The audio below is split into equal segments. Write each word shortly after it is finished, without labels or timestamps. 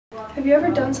Have you ever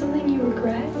done something you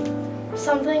regret?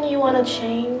 Something you want to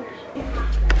change?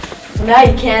 Well, now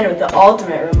you can with the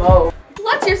ultimate remote.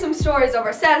 Let's hear some stories of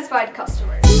our satisfied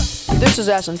customers. This is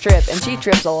Ashlyn Tripp, and she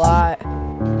trips a lot.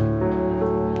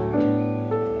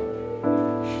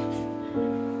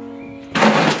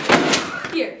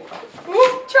 Here,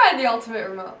 try the ultimate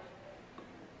remote.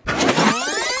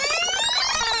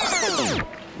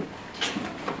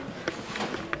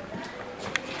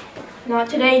 Not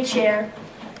today, chair.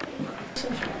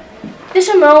 This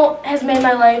remote has made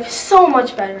my life so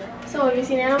much better. So, have you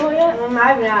seen Animal yet? I've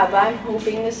not, but I'm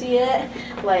hoping to see it.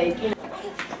 Like, you know.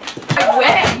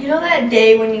 When? You know that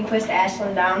day when you pushed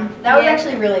Ashlyn down? That was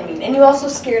actually really mean, and you also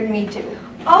scared me too.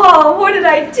 Oh, what did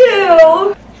I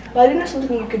do? Well, I think there's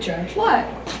something you could try. What?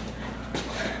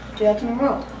 The ultimate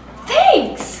remote.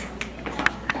 Thanks!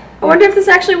 I wonder if this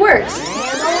actually works.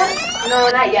 No,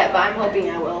 not yet, but I'm hoping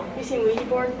I will. You seen Ouija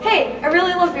board? Hey, I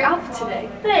really love your outfit today.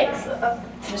 Thanks.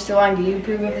 Mr. Long, do you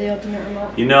approve of the ultimate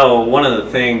remote? You know, one of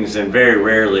the things, and very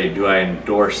rarely do I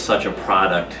endorse such a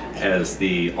product as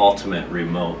the ultimate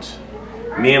remote.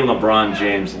 Me and LeBron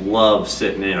James love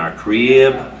sitting in our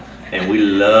crib, and we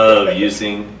love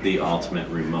using the ultimate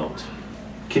remote.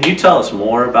 Can you tell us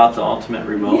more about the ultimate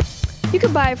remote? You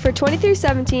can buy it for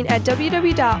 $23.17 at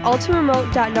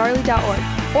www.ultimateremote.gnarly.org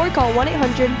or call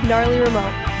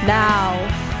 1-800-GNARLY-REMOTE now.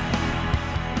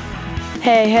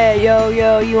 Hey, yo,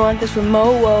 you want this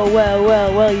remote?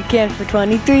 Well, you can for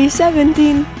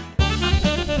 $23.17.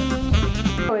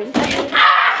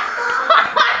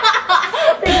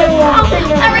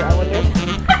 I